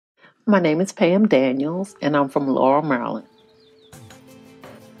My name is Pam Daniels, and I'm from Laurel, Maryland.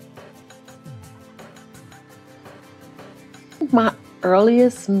 My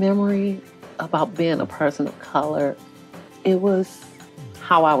earliest memory about being a person of color, it was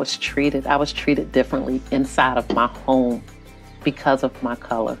how I was treated. I was treated differently inside of my home because of my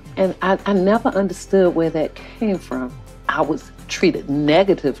color. And I never understood where that came from. I was treated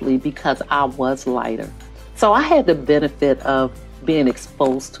negatively because I was lighter. So I had the benefit of being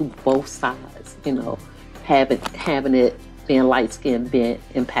exposed to both sides, having it being light-skinned, being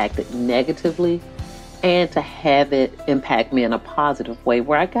impacted negatively, and to have it impact me in a positive way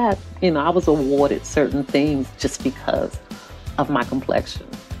where I was awarded certain things just because of my complexion.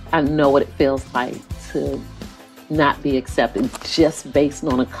 I know what it feels like to not be accepted just based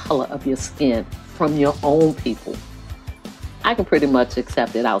on the color of your skin from your own people. I can pretty much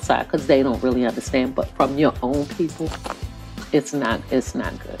accept it outside because they don't really understand, but from your own people, it's not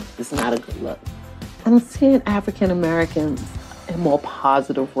good. It's not a good look. I'm seeing African Americans in more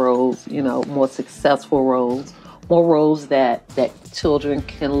positive roles, more successful roles, more roles that children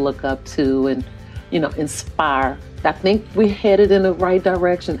can look up to and, inspire. I think we're headed in the right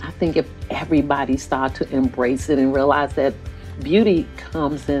direction. I think if everybody start to embrace it and realize that beauty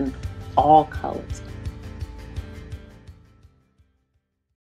comes in all colors.